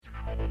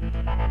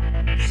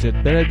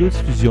Cette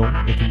balado-diffusion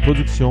est une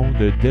production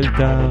de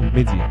Delta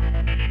Media.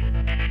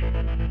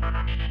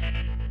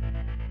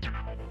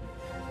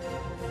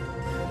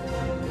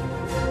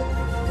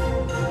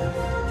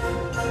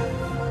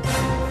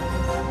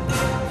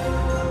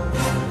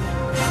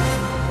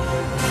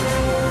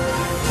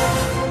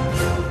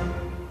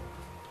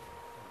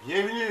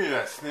 Bienvenue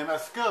à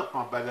Cinémascope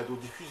en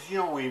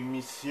balado-diffusion,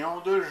 émission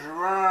de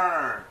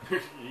juin.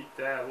 Il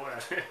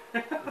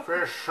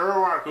fait chaud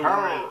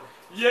encore.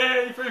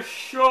 Yeah, il fait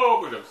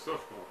chaud! Moi, j'aime ça, je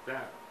suis content.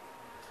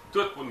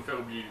 Tout pour nous faire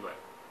oublier l'hiver.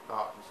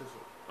 Ah, c'est ça.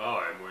 Ah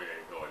ouais, moi,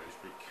 je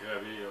peux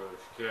crever,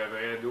 je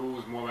creverais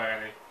 12 mois par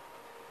année.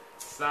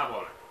 Sans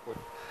problème. Oui.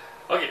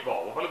 Ok, bon,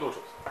 on va parler d'autre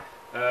chose.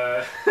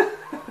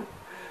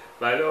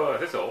 Ben là,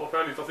 c'est ça, on va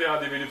faire les sorties en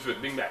DVD tout de suite.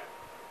 Bing bang.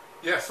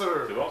 Yes,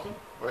 sir. C'est bon, ça?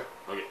 Oui.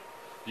 Ok.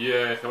 Puis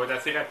ça va être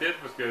assez rapide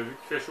parce que vu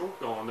qu'il fait chaud,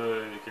 on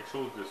a quelque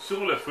chose de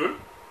sur le feu.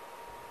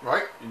 Oui.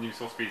 Une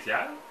émission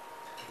spéciale.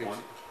 Ok.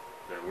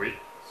 Ben oui,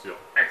 sur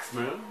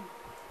X-Men.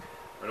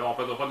 Alors, on ne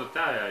perdra pas notre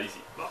temps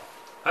ici. Bon.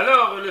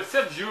 Alors, le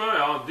 7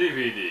 juin en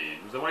DVD,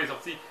 nous avons les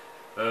sorties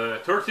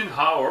 13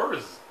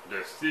 Hours,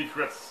 The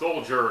Secret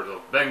Soldiers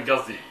of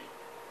Benghazi,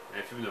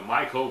 un film de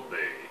Michael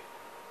Bay.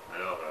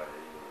 Alors,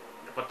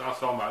 il n'y a pas de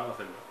Transformers dans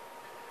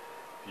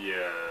celle-là. Puis,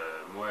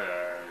 moi,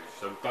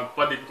 ça ne me tente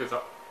pas d'écouter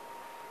ça.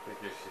 Fait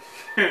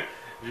que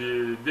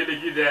j'ai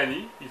délégué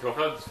Danny, il va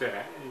faire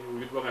différent. Au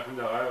lieu de voir un film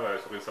d'horreur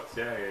sur une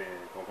sorcière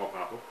qu'on ne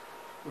comprend pas.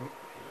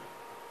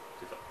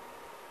 C'est ça.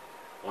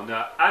 On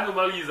a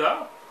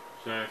Anomalisa,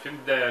 c'est un film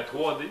de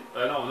 3D.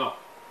 Non,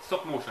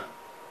 stop motion.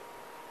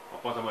 On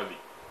passe à mode.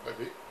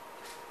 Ok.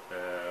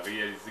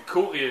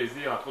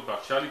 Co-réalisé entre autres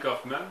par Charlie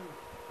Kaufman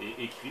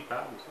et écrit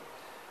par aussi.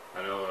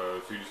 Alors,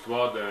 c'est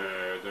l'histoire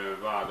d'un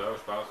vendeur,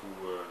 je pense,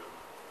 ou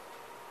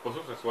pas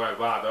sûr que ce soit un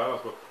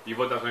vendeur. Il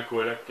va dans un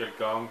coloc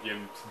quelconque, il y a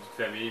une petite vie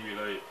de famille, mais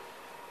là,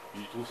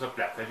 il trouve ça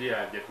plate. Sa vie,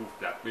 elle la trouve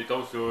plate. Mais il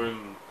tombe sur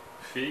une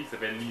fille qui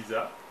s'appelle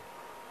Lisa,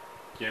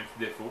 qui a un petit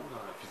défaut dans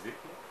la physique.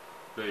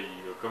 Là,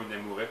 il a comme une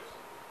amourette.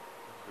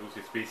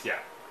 C'est spécial.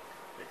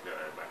 Fait que,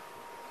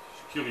 je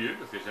suis curieux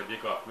parce que j'aime bien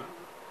Kaufman.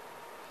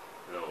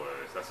 Alors,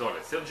 ça sort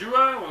le 7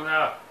 juin. On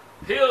a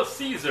Hail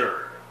Caesar,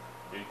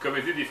 une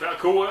comédie des frères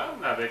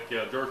Coen avec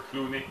George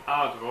Clooney,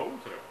 entre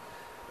autres.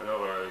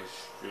 Alors,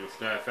 je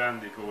suis un fan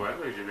des Coen,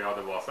 j'ai bien hâte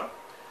de voir ça.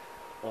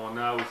 On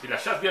a aussi La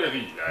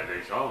Chasse-Galerie, la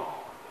légende.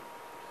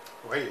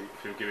 Oui.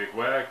 Film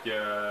québécois qui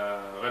a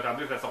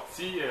retardé sa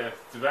sortie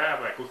cet hiver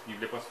à cause qu'il ne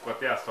voulait pas se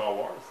frotter à Star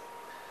Wars.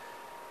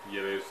 Il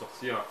avait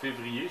sorti en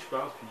février, je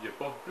pense, puis il n'a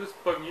pas plus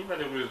pogné,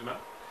 malheureusement.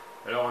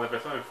 Alors, on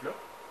appelle ça un flop.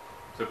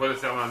 Ça ne veut pas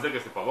nécessairement dire que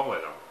c'est pas bon, par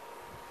exemple.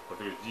 C'est pas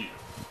ce que je dis, là.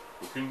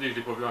 Aucune idée, je ne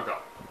l'ai pas vu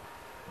encore.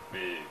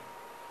 Mais,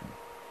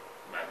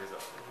 ben, c'est ça.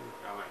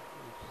 Quand même.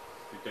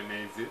 C'est un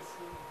indice.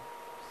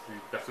 Si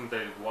personne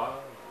n'allait le voir,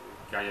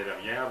 quand il n'y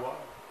avait rien à voir.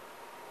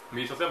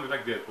 Mais il est sorti en même temps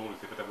que Deadpool, il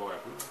s'est fait avoir un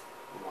peu. Là.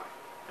 Ouais,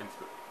 un petit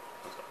peu.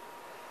 En tout cas.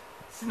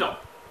 Sinon,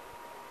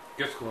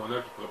 qu'est-ce qu'on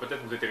a qui pourrait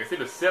peut-être nous intéresser?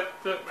 Le 7,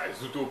 ben,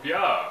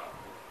 Zootopia.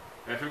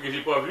 Un film que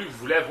j'ai pas vu, que je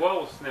voulais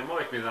voir au cinéma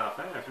avec mes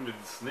enfants, un film de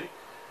Disney,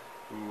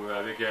 où,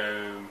 avec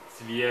un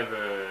petit lièvre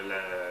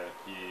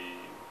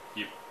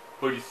qui est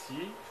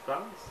policier, je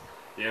pense,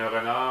 et un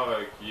renard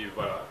qui est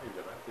voleur,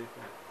 évidemment.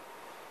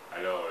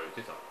 Alors,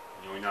 c'est ça.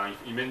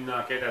 Ils mènent une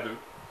enquête à deux.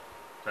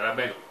 Ça a l'air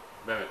bien drôle.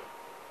 Bien drôle.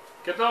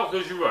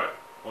 14 juin,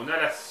 on a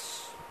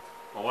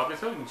on va appeler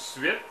ça une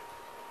suite.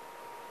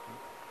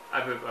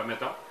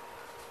 Admettons.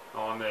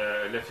 On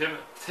a le film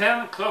 10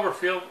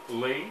 Cloverfield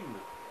Lane.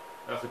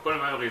 Alors, c'est pas le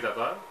même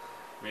réalisateur,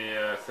 mais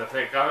ça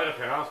fait quand même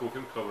référence au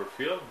film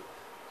Cloverfield.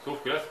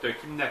 Sauf que là, c'est un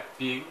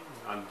kidnapping,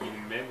 entre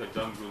guillemets, de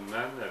John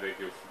Goodman, avec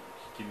qui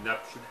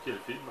kidnappe, je sais plus quel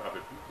film, je me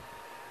rappelle plus.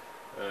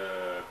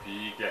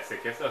 Puis la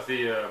séquestre. Ah,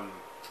 c'est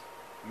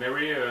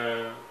Mary,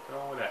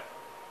 comment la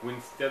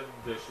Winstead,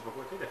 je sais pas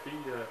quoi, tu sais, la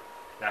fille,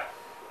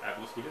 la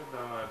Bruce Willis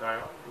dans Die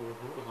Hard.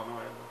 C'est quoi son nom,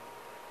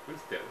 elle?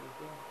 Winstead,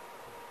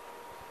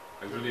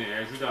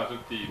 elle joue dans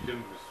tous tes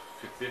films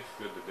fictifs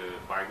là, de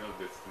Final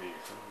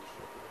Destination.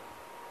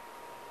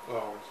 Ah,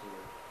 oui, c'est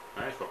vrai.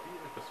 Ouais, je sais pas pire,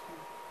 je sais pas si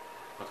pire.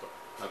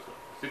 En tout cas,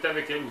 c'est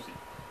avec elle aussi.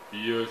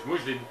 Puis moi,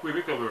 je l'ai beaucoup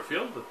aimé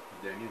Cloverfield.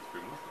 Danny, un petit peu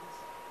moins, je pense.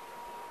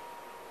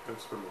 Un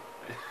petit peu moins.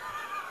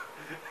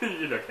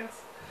 Il est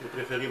loquace. J'ai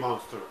préféré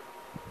Monster.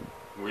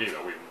 Oui, ben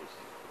oui, moi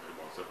aussi. C'est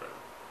bon, ça, par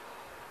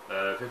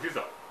exemple. C'est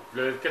ça.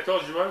 Le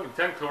 14 juin,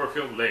 10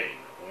 Cloverfield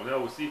Lane. On a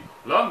aussi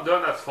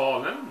London Has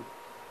Fallen.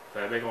 Ça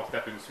fallait bien qu'on se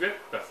tape une suite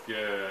parce que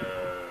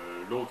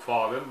l'autre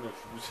Fallen,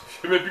 je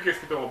sais même plus qu'est-ce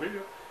qui est tombé,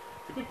 là.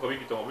 C'est quoi le premier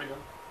qui est tombé, là?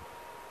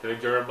 C'est avec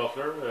Gerard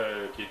Butler,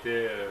 qui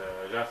était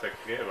agent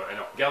secret,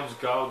 non, garde du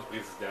corps du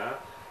président.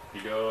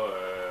 Puis là,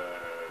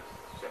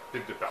 ça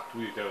pique de partout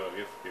les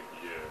terroristes. Et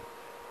puis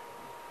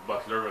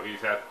Butler a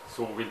réussi à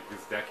sauver le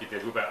président, qui était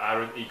joué par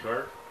Aaron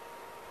Eckhart.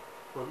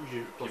 Pas vu, j'ai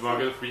vu. Puis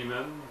Morgan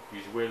Freeman,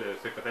 qui jouait le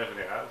secrétaire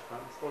général, je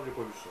pense. Je pense que j'ai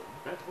pas vu ça.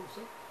 Hein, tu trouves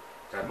ça?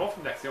 C'est un bon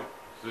film d'action,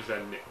 ça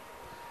j'admets.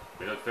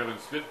 Mais là, de faire une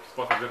suite qui se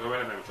passe exactement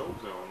la même chose,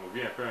 on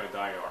vit un peu un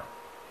Die Hard.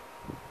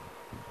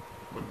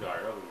 Pas de Die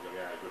Hard, vous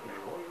aurez à jouer plein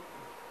de fois, là.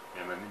 Et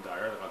à un moment donné, Die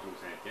Hard rentre au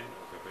 5e,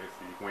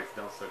 c'est les coins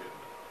vraiment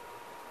solide.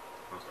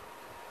 Comme ça.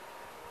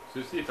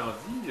 Ceci étant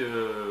dit,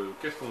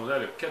 qu'est-ce qu'on a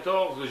le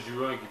 14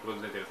 juin qui pourrait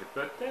nous intéresser?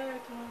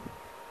 Peut-être.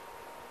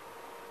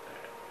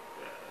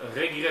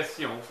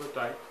 Régression,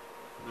 peut-être.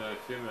 Un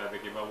film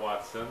avec Emma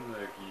Watson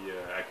qui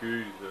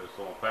accuse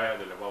son père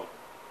de l'avoir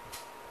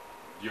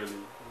violé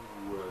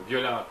ou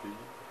violenté.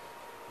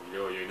 Et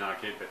là, il y a une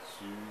enquête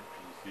là-dessus.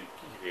 Puis c'est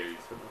qui réalise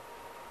ça?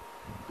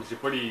 Je sais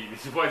pas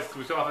j'ai pas la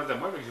distribution en face de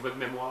moi, mais j'ai pas de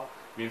mémoire.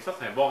 Mais ça,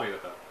 c'est un bon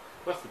réalisateur.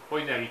 Je pense que c'est pas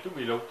Inarritu,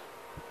 mais l'autre.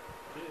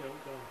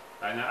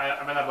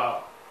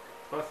 Amenabar.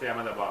 Je pense que c'est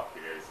Amenabar qui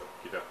réalise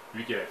ça.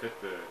 Lui qui avait fait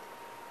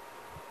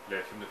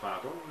le film de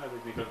fantôme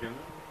avec Nicole Kidman.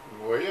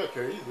 Oui,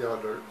 ok, The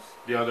Others.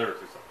 The Others,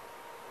 c'est ça.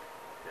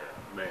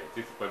 Mais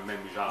tu sais, c'est pas le même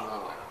genre.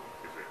 Non.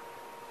 C'est sûr.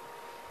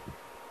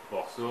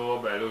 Pour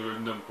ça, ben là, je le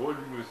nomme pas,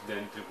 lui, mais c'est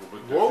Danny Trejo.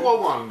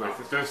 Wow, non.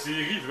 C'est une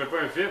série, je veux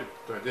pas un film.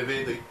 C'est un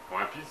DVD.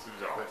 Ouais, pis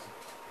c'est genre.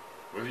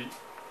 Vas-y.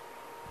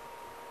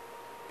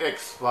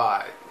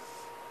 X-Files.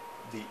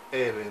 The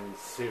Evans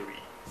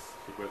Series.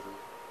 C'est quoi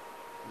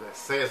ça? La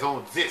saison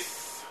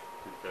 10.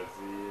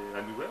 C'est-à-dire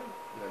la nouvelle?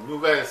 La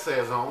nouvelle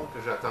saison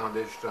que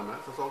j'attendais justement.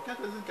 Ça sort quand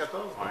t'as dit le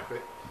 14? Ouais.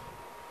 Parfait.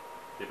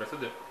 Il n'y a pas ça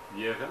de The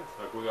Event?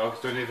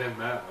 C'est un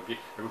événement, ok.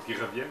 À cause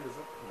qu'ils reviennent, c'est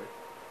ça? Oui.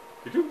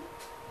 C'est tout?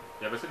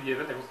 Il y avait ça The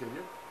Event à cause qu'ils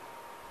reviennent?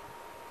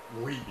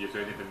 Oui. Il y a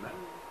un événement?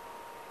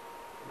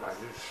 Ben,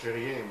 je sais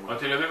rien, moi. Ah,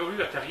 tu l'as même pas vu?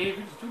 T'as rien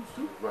vu du tout, du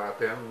tout? Je vois à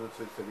peine, là,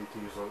 tu sais, c'est des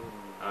teasers.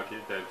 Ah, ok,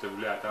 tu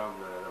voulu attendre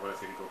d'avoir la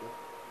série complète?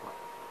 Ouais.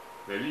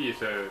 Mais lui,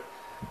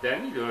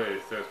 Danny, là,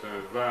 c'est un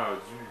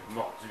vendu,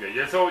 mordu. Il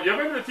y a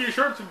même le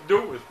t-shirt sur le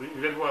dos, je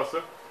viens de voir ça.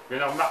 Je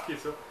viens de remarquer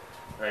ça.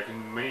 Avec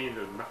une main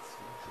de Marty.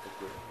 Je sais pas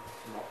pourquoi.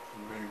 Non, c'est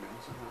une main humaine,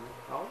 ça.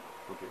 Ah ouais?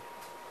 Ok.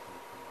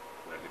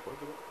 Je l'avais pas,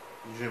 toi.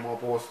 J'ai mon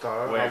poster,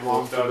 Ouais, One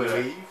poster to de-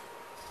 Believe,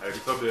 Avec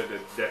une sorte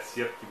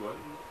d'assiette qui vole.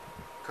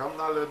 comme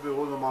dans le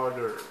bureau de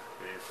Mulder.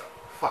 C'est ça.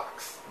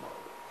 Fox.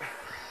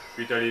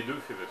 Puis t'as les deux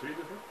films. As-tu les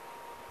deux films?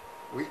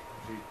 Oui,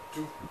 j'ai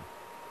tout.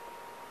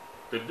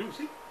 T'as le deux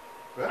aussi?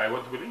 Ouais. I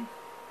Want to Believe?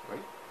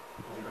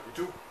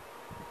 J'ai tout.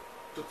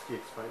 Tout ce qui est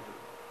expert.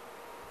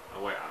 Ah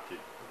ouais, ok.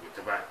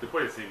 T'as pas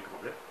les séries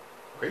complètes?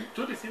 Oui.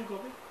 Toutes les séries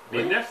complètes? Oui.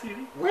 Les 9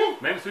 séries? Oui,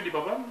 Même ceux des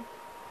pas bonnes?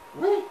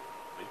 oui.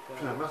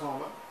 Finalement, ils sont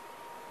bons.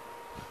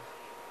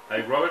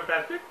 Avec Robert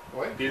Patrick?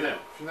 Oui, T'es là.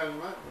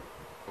 finalement.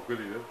 Pourquoi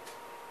t'es là?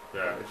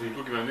 j'ai- C'est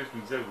toi qui m'as venu, tu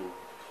me disais,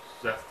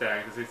 ça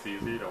c'était ces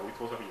séries, là, oui,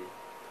 trop sérieux.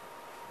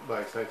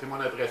 Ben, ça a été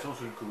mon impression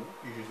sur le coup.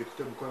 Puis je les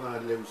écoutais beaucoup en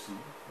anglais aussi.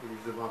 Je les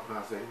écoutais en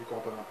français, je les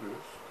comprends plus.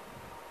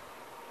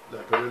 La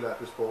pelule a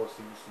pu se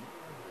passer aussi.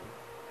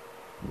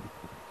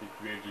 T'es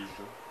plus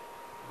indulgent.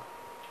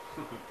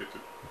 T'es tout.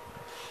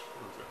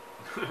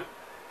 Comme ça.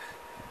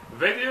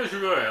 21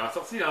 juin, en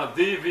sortie en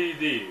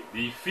DVD,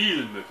 des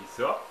films qui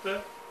sortent.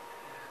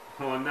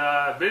 On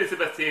a Belle et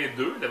Sébastien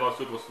 2,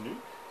 l'aventure continue.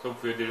 Ça, vous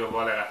pouvez déjà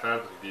voir la rafale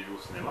parce que je l'ai vu au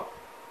cinéma.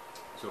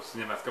 Sur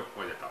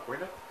cinémascope.net.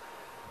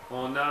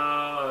 On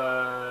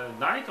a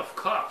Night of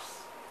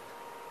Cops,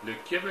 le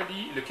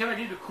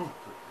cavalier de coupe.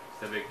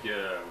 C'est avec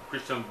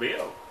Christian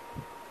Bale.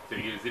 C'est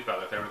réalisé par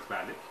Terrence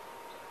Malick.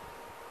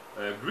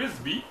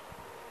 Grisby.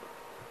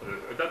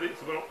 Attendez,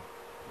 c'est pas long.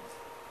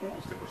 Ouh,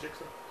 c'était pas chic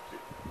ça.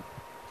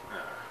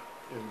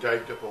 Il y a une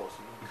gag de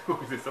passer. Oui,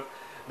 c'est ça.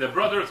 The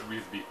Brothers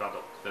Grisby, pardon.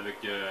 C'est avec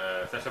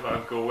Sacha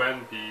Baron Cohen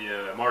puis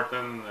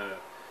Martin.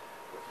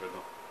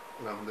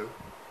 Lando.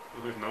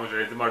 Non,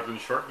 j'allais dire Martin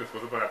Short, mais c'est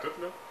pas ça par la toute,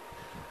 là.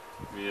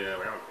 Mais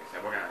voyons, c'est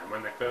un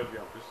bon acteur, lui,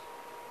 en plus.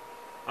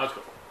 En tout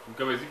cas, c'est une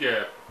comédie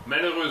que,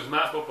 malheureusement,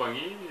 c'est pas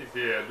pogné.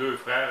 C'est deux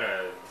frères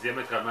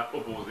diamétralement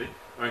opposés.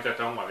 Un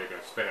tonton avec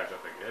un super agent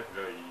secret,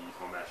 puis là, ils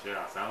sont mâchés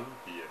ensemble,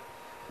 puis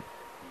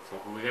ils sont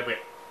couverts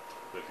après.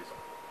 C'est ça.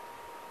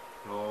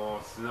 Bon,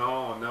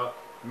 sinon, on a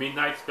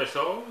Midnight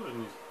Special,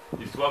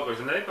 une histoire que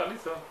je n'avais parlé,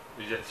 ça.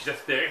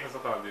 J'espérais que ça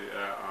sorte en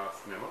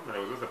cinéma,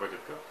 malheureusement, ça n'a pas été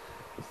le cas.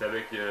 C'est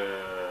avec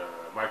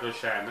Michael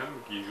Shannon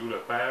qui joue le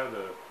père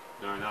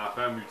d'un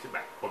enfant mutant, ben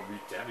pas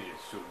mutant, mais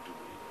surdoué.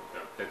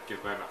 Peut-être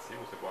quasiment martien,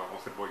 on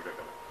sait pas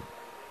exactement.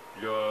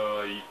 Puis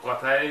là, il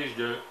protège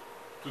de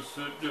tous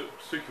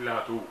ceux qui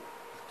l'entourent,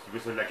 qui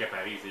veulent se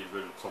l'accaparer, ils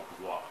veulent son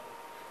pouvoir.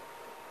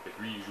 Fait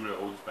que lui, il joue le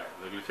rôle du père.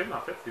 Donc, le film, en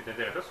fait, c'est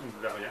intéressant, c'est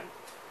une variante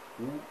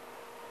où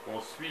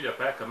on suit le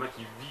père, comment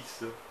il vit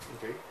ça.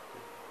 OK.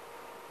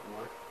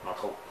 Ouais.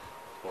 Entre autres.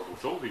 C'est pas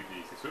d'autres choses,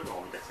 c'est sûr,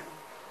 on vit d'action.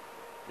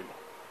 Mais bon.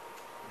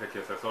 Fait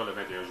que ça sort le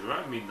 21 juin,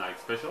 Midnight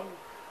Special.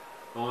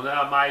 On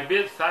a My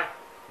Big Fat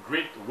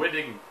Great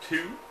Wedding 2.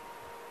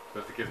 Ça,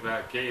 c'est quasiment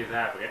 15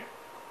 ans après.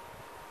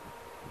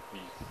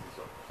 Puis,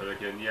 c'est ça. C'est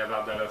avec Nia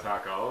Vardalos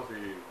encore,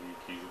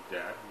 qui joue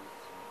dedans.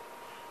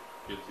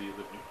 Que dire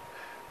de plus.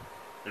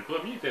 Le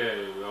premier était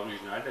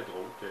original, était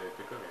drôle,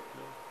 était correct.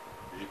 Là.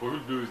 J'ai pas vu le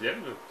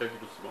deuxième, peut-être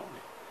qu'il est aussi bon, mais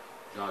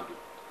j'en doute.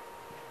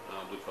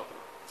 J'en doute fortement.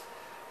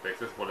 Fait que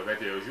ça, c'est pour le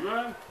 21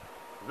 juin.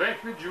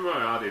 28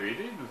 juin en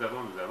DVD, nous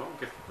avons,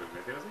 qu'est-ce qui peut nous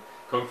intéresser?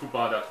 Kung Fu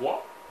Panda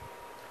 3,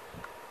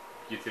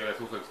 qui étire la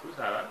sauce un petit peu,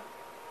 ça a l'air,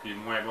 qui est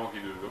moins bon que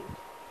les deux autres,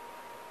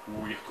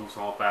 où il retrouve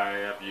son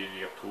père, puis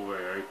il retrouve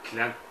un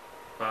clan de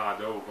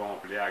pandas au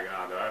complet à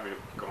grandeur, mais là,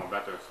 qui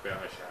combattent un super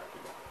méchant,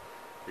 puis bon.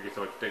 Fait que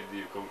ça va tout être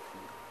des kung fu.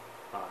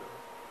 Ah, là.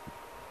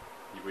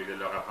 Il va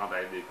leur apprendre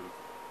à être des kung fu.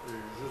 J'ai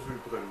juste vu le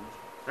premier.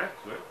 Hein,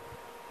 tu vois?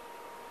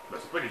 Ben,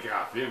 c'est pas des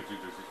grands films,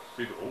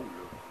 c'est drôle,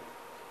 là.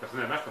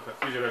 Personnellement, je préfère.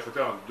 Si j'avais choisi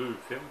entre deux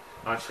films,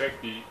 entre Shrek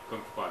et Kung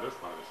Fu Panda, je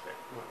prendrais Shrek.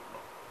 Ouais. Bon.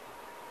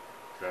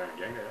 C'est un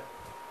gang, d'ailleurs.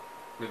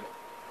 Mais bon.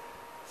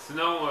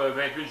 Sinon,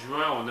 28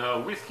 juin, on a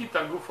Whiskey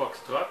Tango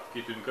Foxtrot, qui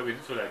est une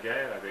comédie sur la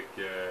guerre avec.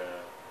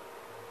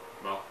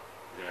 Bon,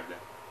 j'ai un blanc.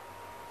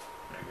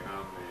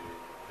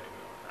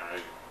 La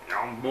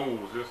grande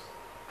Moses.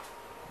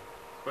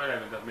 C'est pas la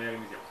meilleure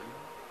émission, celle-là.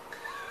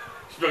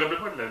 Je me rappelle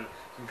pas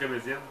c'est une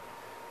comédienne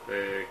qui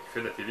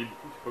fait de la télé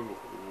beaucoup, c'est pas au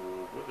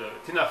bout de.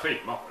 Tina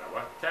Fey, bon, la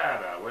voix.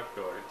 Tabarouette,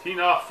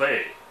 Tina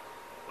Fey.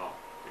 Bon,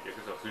 c'est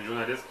ça. C'est une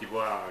journaliste qui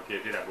va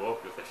enquêter là-bas,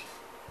 puis là, ça chie.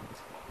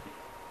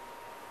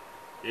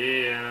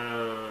 Et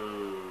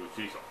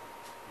c'est ça.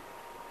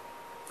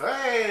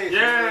 Hey!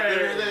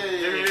 Yeah!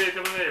 Terminé!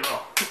 Terminé, bon.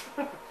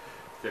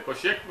 C'était pas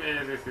chic, mais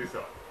c'est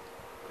ça.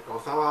 On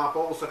s'en va en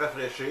pause se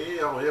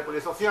rafraîchir. On vient pour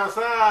les sorties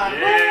ensemble!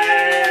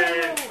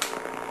 Yeah!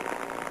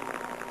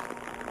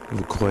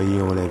 Vous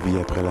croyez en la vie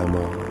après la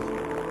mort,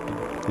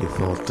 les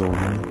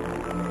fantômes,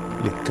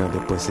 les cas de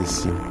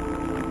possession.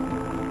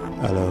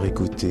 Alors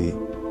écoutez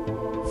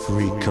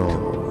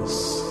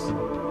Frequence,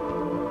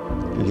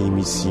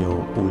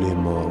 l'émission où les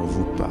morts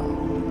vous parlent.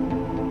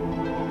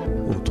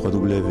 Au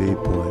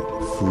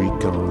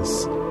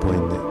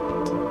www.frequence.net.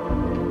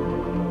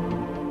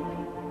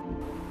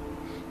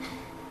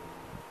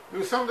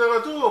 Nous sommes de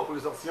retour pour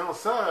les sorties en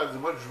salle du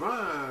mois de juin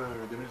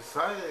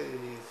 2016.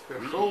 Il fait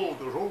Oui. chaud,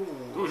 toujours.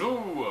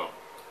 Toujours!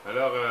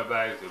 Alors,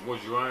 ben, c'est le mois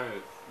de juin,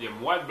 il y a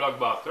moins de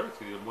blockbusters,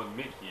 c'est le mois de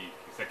mai qui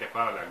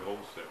s'accapare la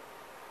grosse.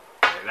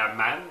 La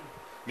manne,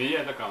 mais il y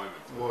en a quand même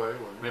un petit peu. Ouais.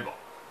 Mais bon.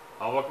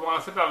 On va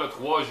commencer par le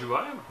 3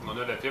 juin. On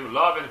a le film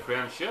Love and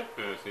Friendship.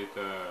 C'est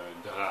un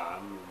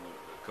drame,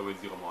 une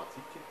comédie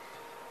romantique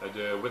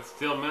de Whit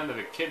Stillman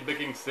avec Kate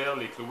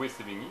Beckinsale et Chloé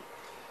Sevigny.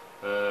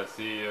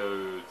 C'est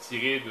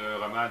tiré d'un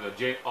roman de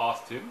Jane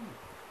Austen.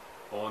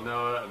 On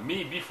a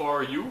Me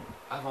Before You,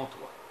 Avant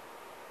toi,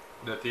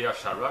 de Thea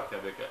Sharrock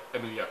avec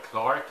Emilia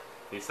Clarke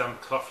et Sam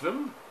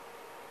Claflin.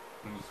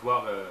 Une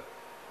histoire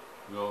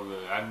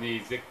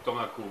amnésique, tombe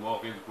en coma,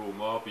 rien du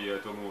coma, puis tu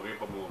vas mourir,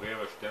 pas mourir,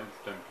 je t'aime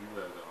plus,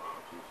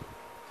 tout ça.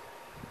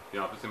 Et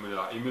en plus,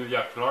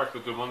 Emilia Clarke,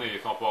 tout le monde est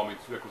sont pas armés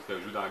dessus à cause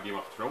qu'elle joue dans Game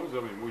of Thrones, là,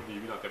 mais moi je l'ai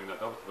vu dans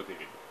Terminator, c'est pas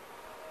terrible.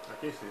 Ok,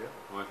 c'est elle.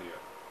 Ouais, c'est elle.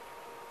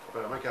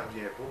 Apparemment qu'elle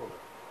revient pas. Là.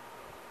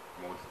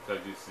 Bon, c'est ta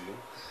décision.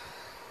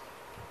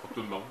 Pour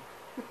tout le monde.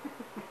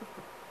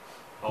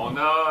 On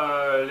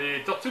a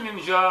les Tortues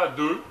Ninja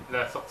 2,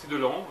 la sortie de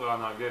l'ombre,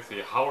 en anglais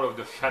c'est Hour of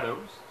the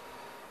Shadows,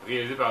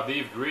 réalisé par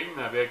Dave Green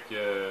avec.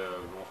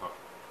 Bon, enfin.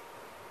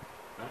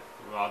 Hein?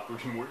 Entre toi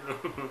et moi, là.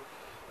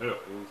 Alors,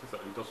 c'est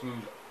ça, les Tortues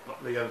Ninja. Bon,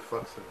 Megan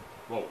Fox.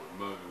 bon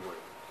ouais,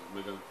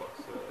 Megan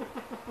Fox.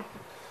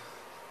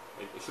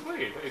 Je sais pas,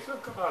 est-ce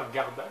encore en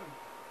gardage?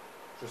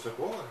 Je sais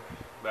pas.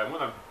 Ben, moi,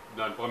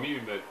 dans le premier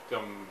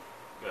terme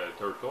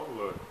Turtle,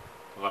 là,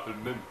 je me rappelle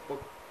même pas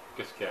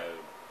qu'est-ce qu'elle.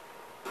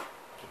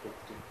 J'ai pas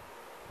écouté.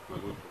 Moi,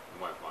 je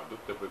m'en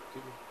doute, t'as pas écouté,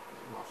 là.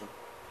 Non, ça.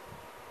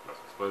 Parce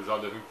que c'est pas le genre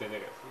de film qui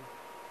t'intéresse. Hein.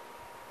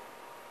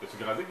 As-tu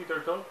grandi avec les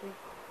Turtles, toi?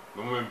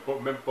 Non, même pas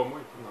moi.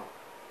 Non.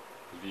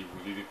 J'ai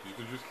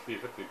tout juste ce qui s'est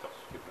fait, c'est les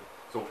tortues.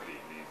 Sauf les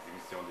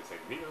émissions des 5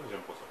 là,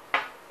 j'aime pas ça.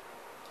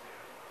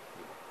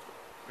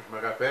 Je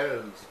me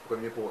rappelle du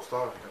premier poster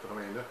en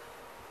 89.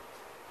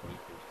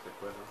 C'est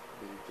quoi, ça?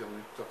 Des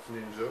Tortues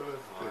Ninja.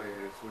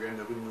 C'était sur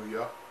une rue de New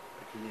York.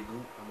 Avec les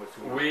goûts à moitié.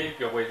 Oui,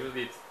 puis on voyait juste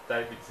des petites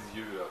têtes, des petits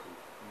yeux. Là.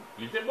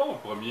 Il était bon, le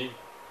premier.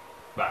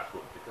 Ben,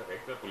 c'était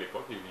correct, là, pour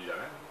l'époque,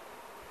 évidemment.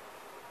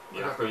 Il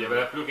y avait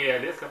la plus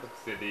réaliste, là, parce que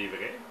c'était des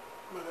vrais.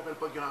 Je me rappelle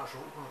pas de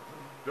grand-chose.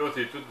 Là,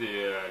 c'est tout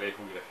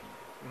l'infographie.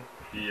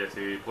 Puis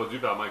c'est produit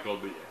par Michael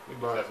Bay. Hein.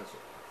 Ben, c'est ça.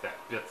 Ça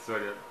pète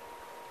solide.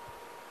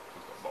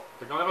 Bon.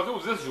 Fait qu'on est rendu au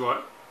 10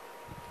 juin.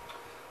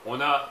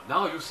 On a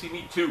Now You See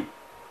Me Too.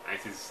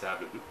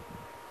 Insaisissable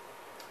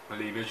 2.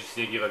 Les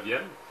magiciens qui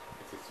reviennent.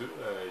 C'est sûr,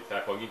 ça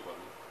a pogné le premier.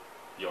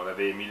 Puis on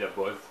avait aimé le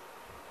buzz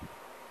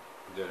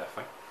de la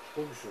fin.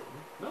 Pas vu ça.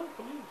 Non,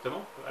 pas bien, c'est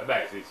bon.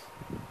 Ben,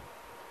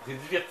 c'est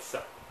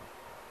divertissant.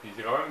 Puis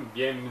c'est quand même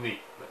bien mené,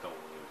 mettons.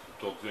 C'est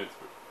tordu un petit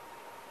peu.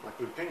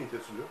 Michael Caine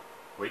était-tu là?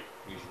 Oui,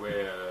 il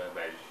jouait.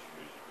 Ben,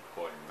 j'ai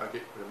pas une. Ok,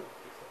 vraiment.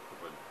 C'est ça, c'est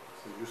pas une.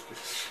 C'est juste que.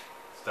 Tu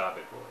t'en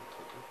rappelles pas,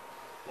 trop.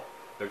 Bon.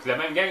 Donc la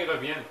même gang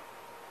revient.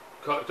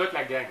 Toute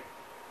la gang.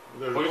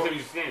 Là, je Pas veux juste pas- les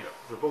musiciens, là.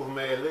 je veux pas vous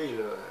mêler.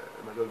 Là.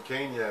 Michael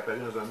Caine il a apparu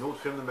dans un autre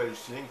film de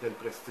magicien qui était Le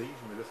Prestige,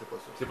 mais là, c'est pas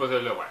ça. C'est pas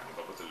celle-là, ouais,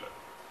 c'est pas celle-là.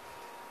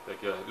 Fait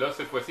que là,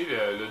 cette fois-ci,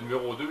 le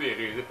numéro 2 est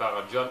réalisé par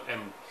John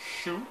M.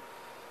 Chu.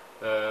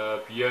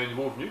 Puis il y a un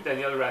nouveau venu,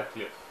 Daniel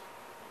Radcliffe.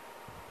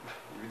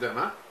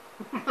 Évidemment.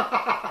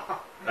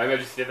 Un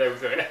magicien, ben oui,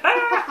 c'est vrai.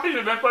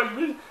 J'ai même pas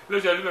allumé. Là,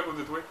 j'allume à cause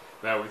de toi.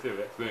 Ben oui, c'est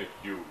vrai. C'est un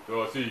cute.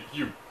 Oh, c'est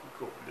cute.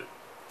 Cool.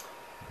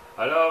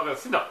 Alors,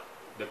 sinon,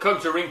 The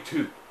Conjuring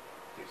 2.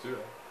 C'est sûr,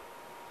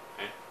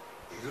 hein?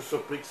 Je suis juste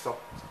surpris qu'il sorte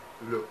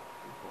là.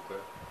 Pourquoi?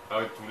 Ah,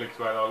 tu voulais qu'il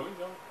soit à Halloween,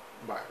 genre?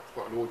 Ben,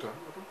 c'est pas l'automne,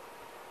 mettons.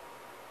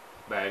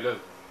 Ben là,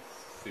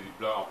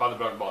 on parle de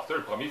blockbuster.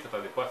 Le premier, il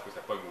s'attendait pas à ce que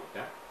ça pogne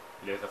autant.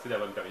 Il est sorti de la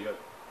bonne période.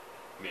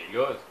 Mais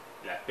là,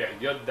 la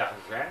période d'argent,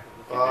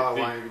 c'est Ah,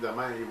 l'été. ouais,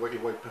 évidemment, il va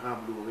être prêt en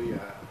Blu-ray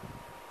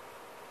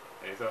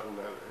C'est ça. pour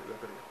la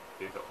période.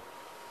 C'est ça.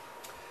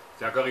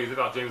 C'est encore réalisé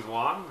par James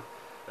Wan.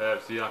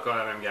 C'est encore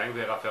la même gang,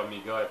 Vera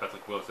Farmiga et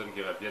Patrick Wilson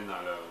qui reviennent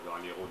dans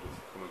les rôles de,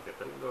 comment il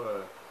s'appelle là.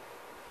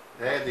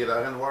 Ed et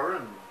Lauren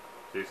Warren.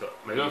 C'est ça.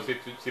 Mais là,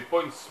 c'est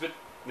pas une suite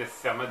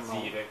nécessairement Non,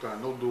 directe. c'est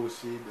un autre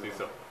dossier C'est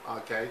ça.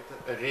 d'enquête.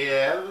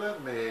 Réel,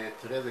 mais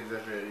très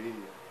exagéré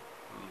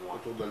Moi.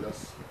 autour de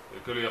l'os.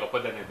 Il n'y aura pas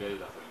d'Annabelle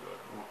dans celle-là.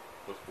 Non.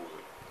 Pas supposé.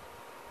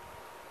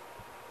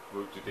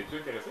 Tu t'es-tu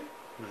intéressé?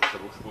 Je sais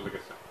pas, je pose la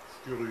question. Je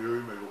suis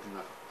curieux, mais aucune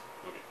attente.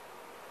 Ok.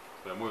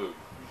 Ben moi,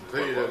 Tu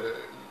sais,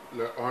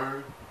 le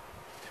 1,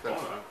 c'est bon,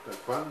 hein? le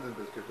fun,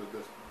 parce que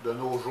de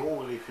nos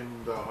jours, les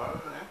films d'horreur,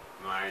 hein,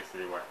 Ouais,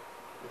 c'est ouais.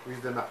 ils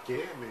se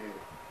démarquaient, mais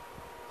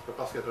c'est pas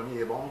parce que le premier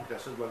est bon que la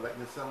suite va l'être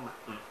nécessairement.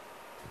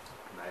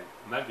 Ben,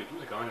 malgré tout,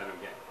 c'est quand même la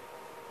même gang.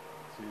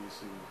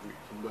 C'est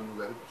une bonne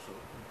nouvelle pour ça.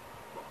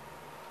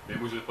 Mais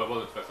moi, je ne vais pas voir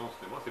de toute façon au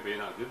cinéma, c'est payé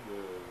dans le vide.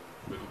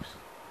 Je me trouve ça.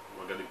 On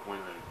va regarder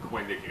le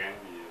coin d'écran.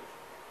 Puis,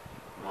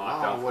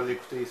 Ah, on va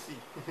l'écouter ici.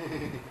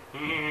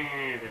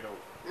 C'est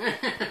drôle.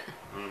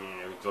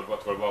 Tu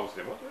vas le voir au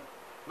cinéma, toi?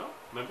 Non?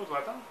 Même pas, tu vas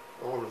attendre?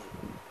 Oh, je sais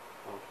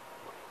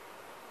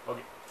pas. Ok.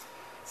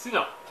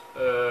 Sinon,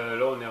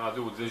 là, on est rendu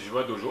au 10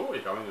 juin d'aujourd'hui.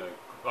 Il y a quand même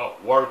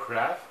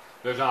Warcraft.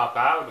 Là, j'en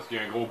parle parce qu'il y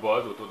a un gros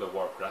buzz autour de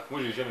Warcraft.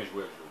 Moi, j'ai jamais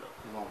joué à ce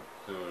jeu-là. Non.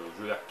 C'est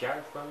un jeu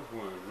d'arcade, je pense, ou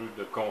un jeu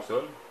de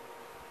console.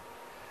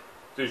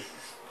 Tu sais,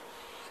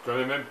 je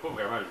connais même pas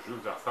vraiment le jeu.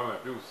 Ça ressemble un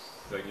peu au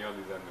Seigneur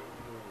des Anneaux.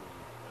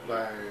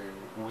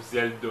 Ou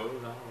Zelda, non?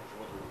 Je sais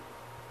pas trop.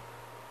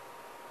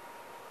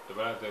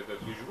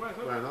 T'as-tu joué à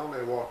ça? Ben non,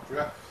 mais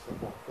Warcraft, ça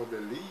porte pas de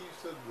livre,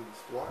 ça,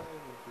 d'histoire.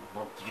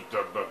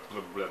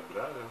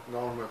 Blablabla, là.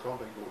 Non, je me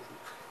trompe avec d'autres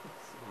choses.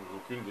 J'ai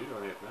aucune idée, là,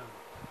 honnêtement.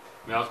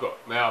 Mais en tout cas,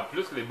 mais en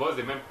plus, les buzz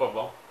est même pas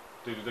bon.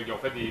 Ils ont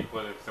fait des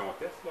productions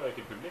tests là, avec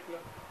le public. Là.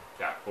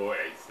 Ça n'a pas,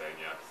 hey,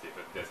 Seigneur, qui s'est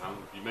fait descendre.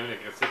 Puis même les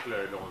critiques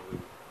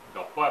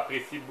n'ont pas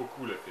apprécié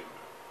beaucoup le film.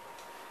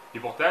 Et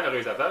pourtant, le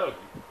réalisateur, je ne dis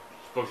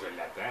pas que je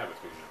l'attends, parce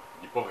qu'il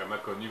n'est pas vraiment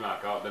connu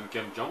encore,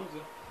 Duncan Jones,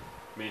 là.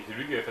 Mais c'est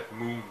lui qui a fait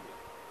Moon.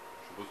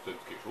 Je sais pas si tu as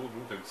dit quelque chose.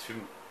 Moon, c'est un petit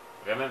film,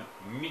 vraiment,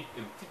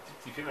 un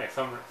petit film avec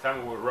Sam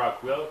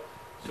Rockwell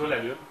sur la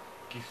Lune,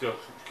 qui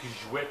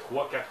jouait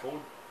 3-4 rôles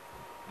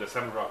de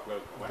Sam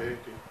Rockwell. Ouais.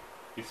 Ok.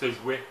 Il se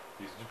jouait,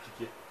 il se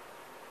dupliquait.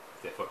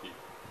 C'était fucké.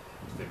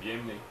 C'était bien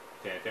mené.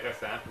 C'était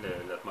intéressant.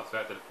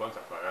 L'atmosphère était le fun.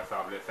 Ça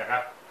rassemblait. Ça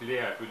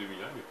rappelait un peu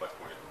 2001, mais pas à ce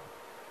point-là.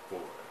 Pas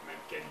même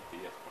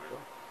qualité à ce point-là.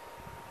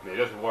 Mais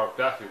là,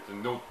 Warcraft, c'est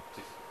une autre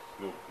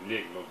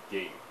ligue, une autre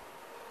game.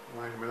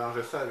 Ouais, je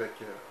mélangeais ça avec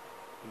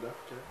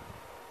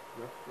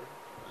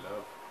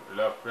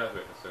Lovecraft,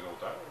 c'est un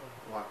auteur.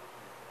 Ouais.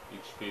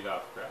 H.P.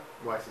 Lovecraft.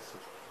 Ouais, c'est ça.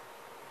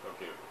 Ok,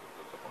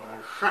 ça pas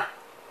Un champ.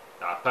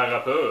 Ah, par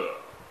rapport,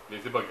 mais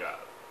c'est pas grave.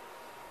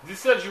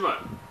 17 juin.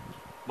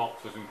 Bon,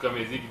 c'est une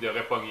comédie qui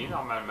devrait pogner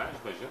normalement,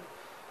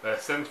 j'imagine.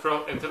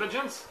 Central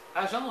Intelligence,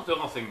 agence de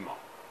renseignement.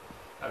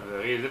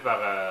 Réalisé par,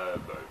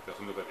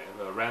 personne ne le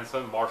connaît,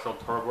 Ransom Marshall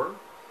Turber.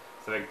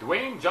 C'est avec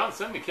Dwayne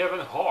Johnson et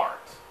Kevin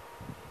Hart.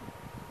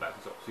 Ben,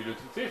 c'est ça.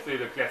 C'est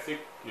le classique,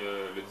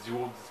 le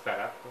duo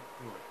disparate.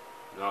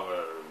 Ouais. Genre,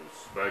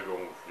 super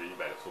gonflé,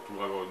 ben, surtout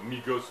vraiment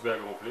méga super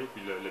gonflé,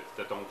 puis le petit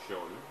téton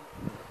chialeux.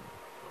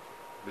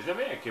 Mais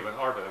j'aimais Kevin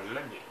Hart, je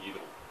l'aime bien, il est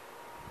drôle.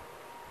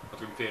 En tout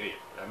cas, il me fait rire.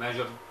 La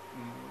majorité.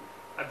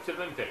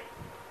 Habituellement, il me fait rire.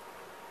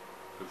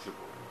 Je sais pas.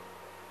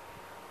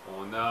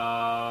 On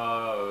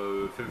a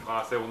film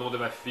français Au nom de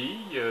ma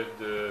fille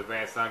de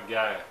Vincent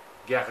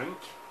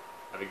Garinck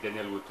avec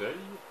Daniel Auteuil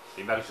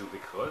et Marie-Josée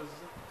Croze.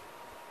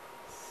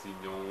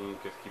 Sinon,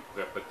 qu'est-ce qui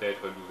pourrait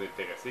peut-être nous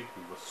intéresser, qui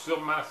va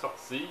sûrement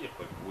sortir?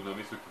 Vous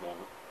nommez ceux qui vont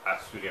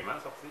assurément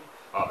sortir.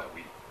 Ah, ben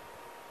oui.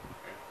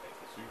 Hein, ben,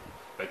 c'est sûr.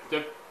 Ben,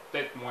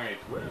 peut-être moins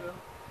toi, là.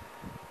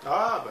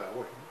 Ah, ben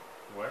oui.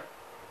 Ouais.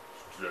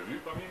 Tu l'as vu, le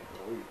premier?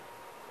 Oui.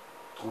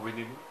 Trouver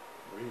Nemo.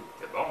 Oui.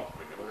 C'est bon,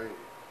 Trouver Nemo. Oui.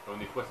 On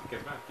est quoi? C'est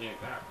quasiment 15 ans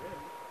après, là.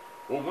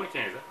 Au moins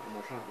 15 ans. On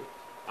m'a changé.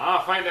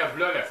 Enfin,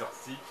 la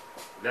sortie.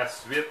 La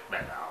suite, ben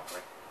enfin.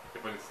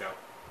 C'est pas nécessaire.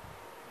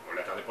 On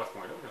l'attendait pas à ce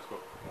point-là, mais en tout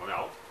cas, on a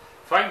hâte.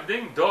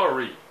 Finding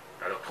Dory.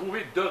 Alors,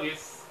 trouver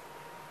Doris.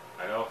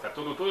 Alors, ça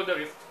tourne autour de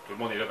Doris. Tout le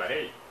monde est là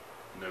pareil.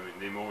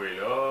 Nemo est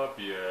là,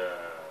 puis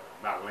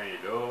Marlin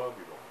est là,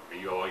 puis bon. Mais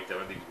il y aura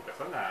évidemment des nouveaux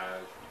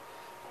personnages.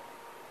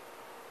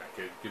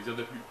 Puis, que dire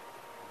de plus?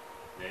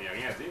 Il n'y a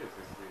rien à dire.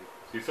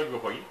 C'est ça qui va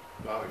pogner.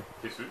 Ah oui.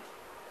 C'est sûr.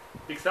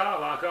 Pixar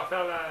va encore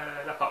faire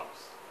la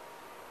passe.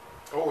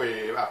 Oh,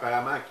 et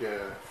apparemment que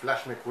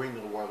Flash McQueen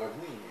va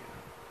revenir.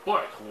 Pas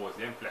un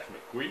troisième Flash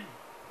McQueen.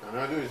 Il y en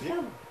a un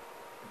deuxième?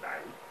 Ben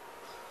oui.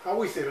 Ah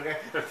oui, c'est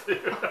vrai. C'était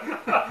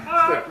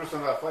plus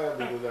une affaire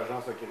de deux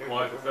agents secrets.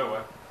 Ouais, c'est ça, ouais.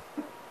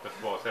 Ça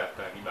se passait à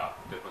Paris, bah,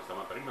 peut-être pas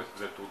nécessairement à Paris, mais ça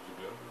faisait le tour du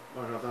globe.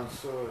 Non, j'ai entendu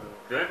ça.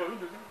 Tu l'avais pas vu le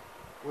deuxième?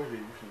 Oui, je l'ai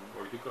vu, finalement.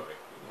 Oui, il était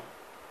correct. Ouais.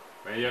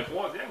 Mais il y a un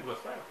troisième qui va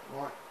se faire.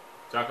 Ouais.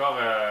 C'est encore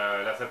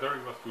la Saturn,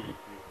 je pense que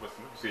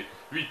c'est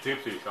lui, il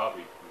tripe sur les chars,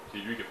 et c'est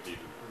lui qui a fait les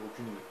deux. J'ai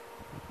aucune idée.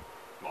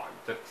 Bon,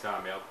 peut-être qu'il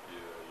s'emmerde, puis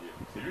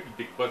c'est lui le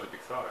big boss de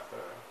Pixar, à cette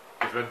heure.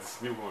 Que je vais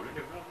Disney au complet,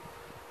 quasiment.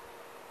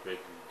 Fait que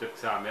peut-être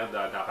qu'il s'emmerde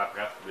dans la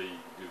paperasse, puis là,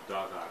 de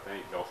temps en temps,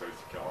 il lâche un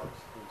petit cœur, un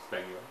petit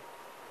bagnole.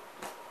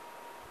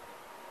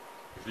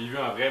 Je l'ai vu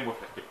en vrai, moi,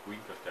 Flash Queen,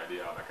 quand j'étais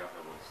allé en vacances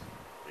à Walt Disney.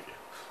 Fait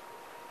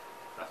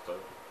que, à cette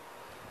heure.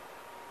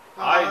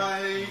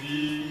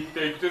 Heidi!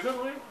 T'as écouté ça,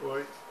 toi?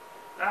 Oui.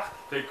 Ah,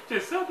 t'as écouté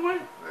ça, toi? Oui,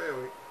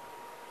 oui.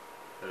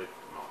 T'avais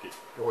manqué.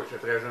 Oui,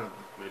 j'étais très jeune.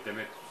 Mais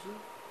t'aimais-tu ça?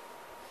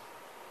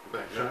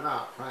 Ben, je suis un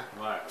enfant.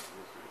 Ouais,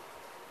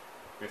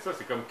 mais ça,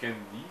 c'est comme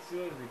Candy, ça.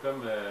 C'est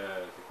comme.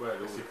 C'est quoi Mais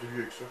l'autre? c'est plus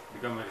vieux que ça.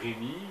 C'est comme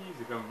Rémi,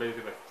 c'est comme Belle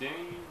Sébastien.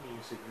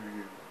 C'est plus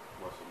vieux.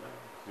 Moi, sûrement.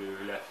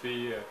 C'est la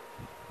fille.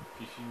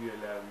 Fifi,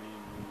 la.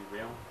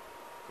 Voyons.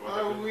 Comment ça Ah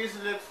s'appelle? oui,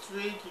 c'est la petite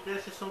fille qui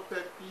reste chez son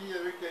papy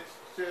avec la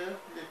petite soeur,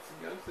 puis la petite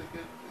gueule, c'est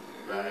que.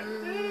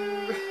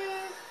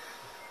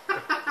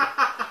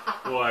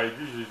 Ouais,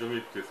 lui, j'ai jamais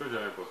écouté ça,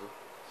 j'aimais pas ça.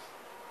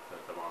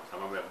 Ça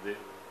m'emmerdait.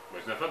 Mais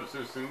c'est une affaire de ça.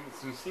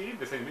 C'est une série de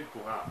dessins animés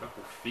pour enfants,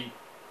 pour filles.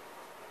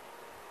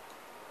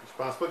 Je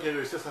pense pas qu'ils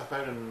réussissent à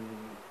faire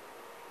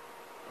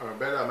un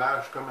bel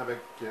hommage comme avec.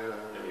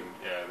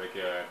 Avec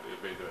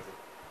Belle Sébastien.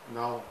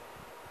 Non.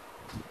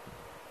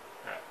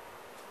 Ah.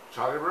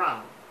 Charlie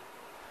Brown.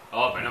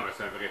 Ah, ben non, mais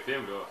c'est un vrai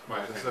film, là. C'est pas Ouais,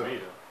 un c'est dessin ça. animé,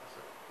 là.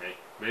 Mais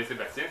Belle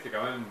Sébastien, c'est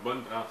quand même une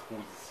bonne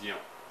transposition.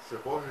 Je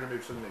sais pas, j'ai jamais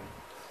vu ça de ma vie.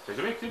 T'as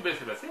jamais écouté Belle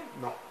Sébastien?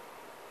 Non.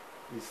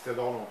 Il citait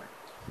d'or non plus.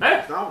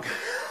 Hein? Donc,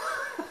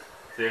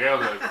 C'est rare,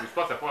 je pense que c'est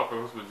pas la première fois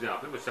que je me dis en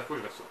plus, mais chaque fois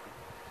je reste surpris.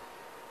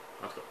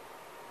 En tout cas.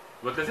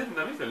 Je vais te laisser te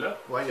nommer celle-là.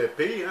 ouais, il y a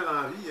pire hein,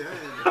 dans la vie.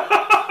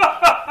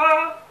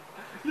 Hein.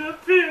 Il y a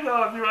pire dans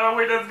la vie. Ah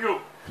oui, let's go.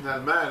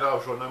 Finalement,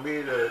 alors, je vais nommer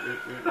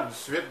une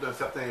suite d'un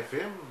certain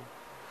film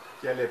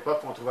qui, à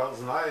l'époque, on trouvait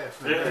ordinaire.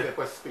 Finalement, il n'était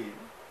pas si pire.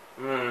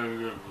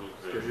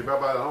 Parce que j'ai pas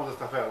l'annonce de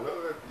cette affaire-là.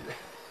 Là,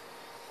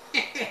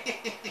 puis...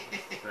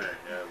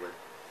 ouais.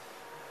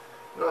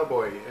 Oh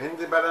boy,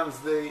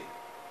 Independence Day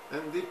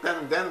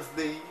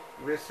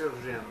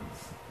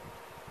Resurgence.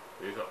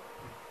 C'est ça.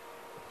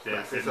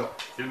 Ben, c'est ça.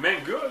 C'est le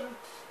même gars,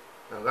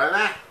 là.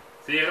 Roland.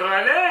 C'est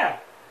Roland!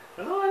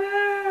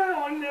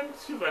 Roland! On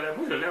l'aime-tu, Roland?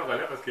 Moi, je l'aime,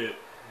 Roland, parce que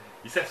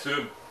il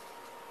s'assume.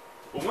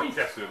 Au moins, il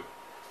s'assume.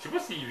 Je sais pas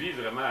s'il vise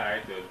vraiment à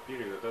être le pire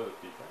réalisateur de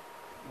tous les temps.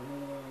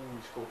 Ouh,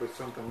 je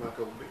compétitionne comme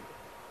Michael Bay.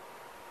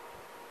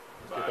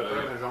 Ben, C'est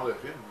peut-être un genre de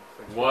film.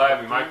 Fait que ouais,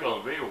 mais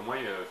Michael Bay, au moins,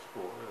 je sais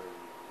pas.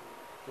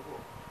 Je sais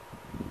pas.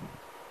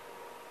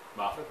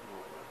 Ben, en fait,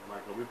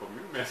 Michael Bay, pas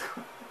mieux, mais.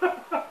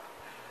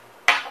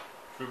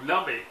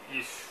 Non, mais.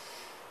 Ils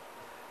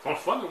sont le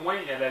fun, au moins,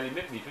 à la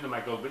limite, les films de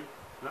Michael Bay.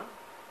 Non?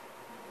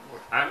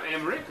 Ouais.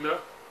 Emmerich, là,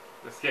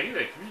 ce qui arrive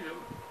avec lui, là,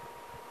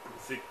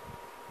 c'est que.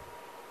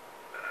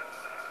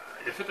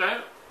 Il a fait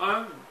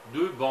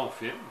deux bons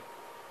films.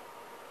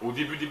 Au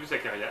début de sa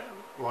carrière.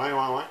 Là.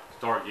 Ouais.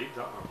 Stargate,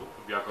 genre, entre autres.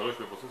 Puis encore là,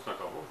 je ne sais pas ça, c'est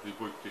encore bon. Je ne l'ai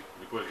pas écouté. Je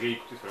ne l'ai pas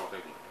réécouté, ça fait longtemps que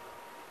je l'ai écouté.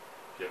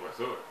 Puis après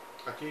ça,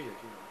 Ok.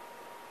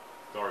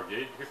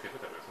 Stargate, qu'est-ce qu'il a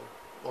fait après ça?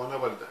 On n'a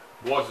pas le temps.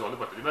 Ouais, c'est ça, on n'a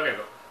pas tellement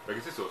raison. Fait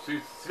que c'est ça.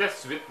 C'est la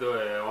suite,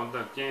 là. On est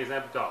dans 15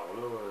 ans plus tard,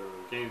 là.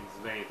 15-20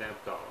 ans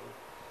plus tard, là.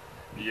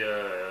 Puis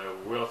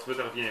Will Smith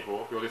ne revient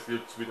pas, puis on a décidé de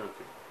le tuer dans le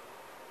film.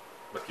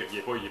 Parce qu'il ne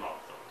revient pas, il est mort.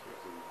 Ça.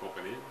 Vous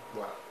comprenez?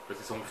 Voilà.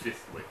 C'est son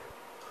fils, oui.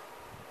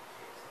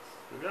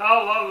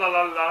 Ah là là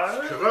là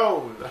là!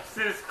 Scroll.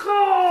 C'est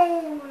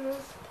Scroll!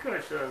 C'est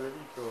cochonnerie,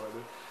 quoi.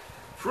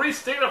 Free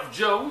State of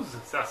Jones,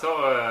 ça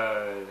sort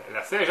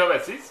la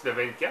Saint-Jean-Baptiste, le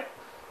 24.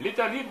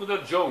 L'État libre de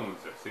Jones,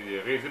 c'est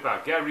réalisé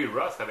par Gary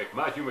Ross avec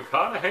Matthew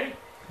McConaughey.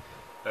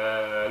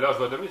 Là,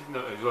 je vais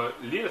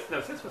lire le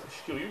synopsis parce que je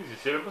suis curieux, je ne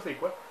sais même pas c'est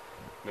quoi,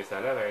 mais ça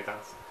a l'air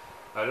intense.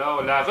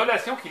 Alors, la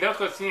relation qu'il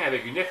entretient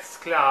avec une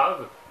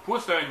esclave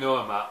pousse un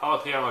homme à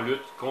entrer en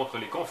lutte contre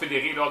les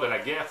confédérés lors de la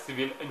guerre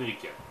civile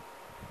américaine.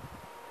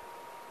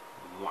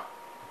 Moi,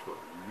 en tout cas,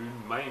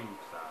 lui-même,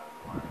 ça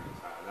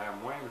a l'air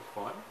moins le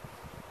fun.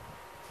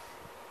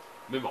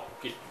 Mais bon,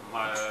 ok.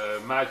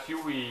 Matthew,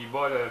 il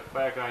va le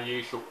faire quand il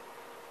est chaud.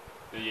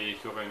 Il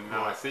est sur une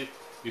lancée,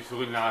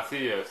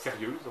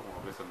 sérieuse, on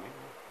va dire ça de même.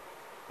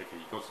 Fait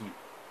qu'il continue.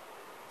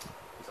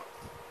 C'est ça.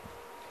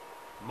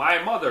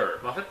 My Mother.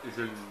 En fait,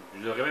 je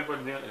n'aurais même pas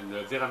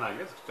le dire en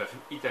anglais, parce que c'est un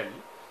film italien.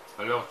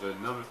 Alors, je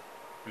nomme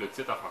le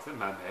titre en français,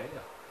 Ma mère,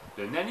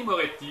 de Nanni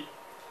Moretti.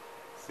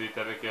 C'est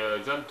avec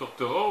John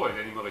Turturro, et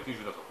Nanni Moretti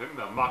joue dans son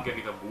film,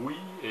 Margherita Bui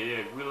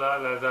et Guilla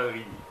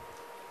Lazzarini.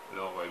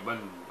 Alors,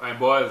 un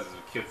buzz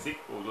critique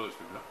autour de ce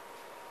film-là.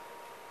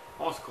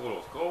 On scroll,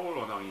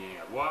 on n'a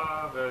rien à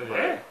voir.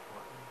 Ouais.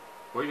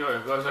 Oui,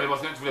 j'avais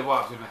pensé que tu voulais voir,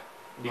 absolument.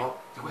 Non,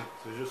 c'est quoi?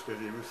 c'est juste que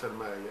j'ai vu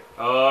Selma Hayek.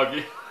 Ah,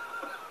 ok.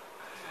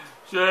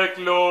 Check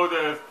l'autre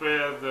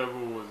espèce de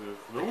beau.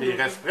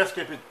 Il reste presque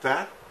un peu de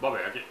temps. Bon, ben,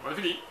 ok, on a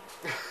fini.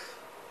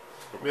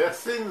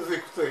 Merci de nous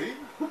écouter.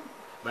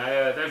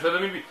 Ben, je vais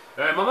nommer lui.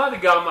 Un moment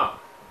d'égarement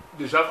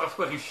de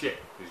Jean-François Richet,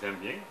 que j'aime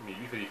bien, mais lui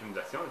il fait des films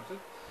d'action et tout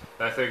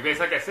ça. C'est avec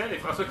Vincent Cassel et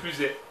François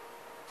Cluzet.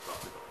 Bon,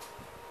 c'est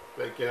ça.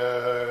 Fait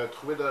que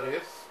trouver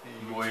Doris. Puis,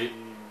 oui.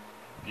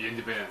 Puis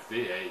Independence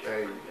Day, il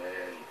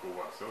faut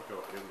voir ça. Puis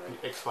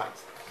X-Files.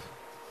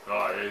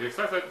 Ah,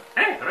 X-Files,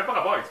 ça n'avait pas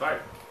rapport à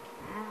X-Files.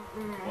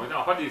 On est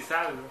en fait des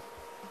salles. Là.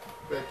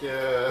 Fait que,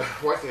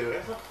 ouais, c'est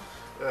vrai ça.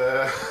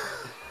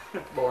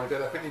 Bon, on était à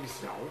la fin de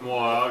l'émission.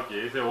 Ouais, ok,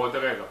 c'est bon, t'as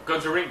raison.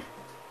 Conjuring.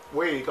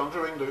 Oui,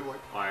 Conjuring 2, oui.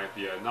 Ouais,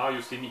 puis Now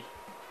You See Me.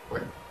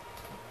 Oui.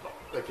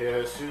 Fait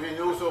que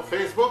suivez-nous sur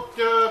Facebook,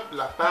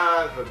 la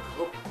page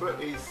groupe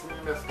et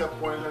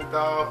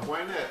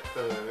cinemesca.net.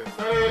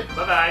 Salut!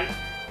 Bye bye!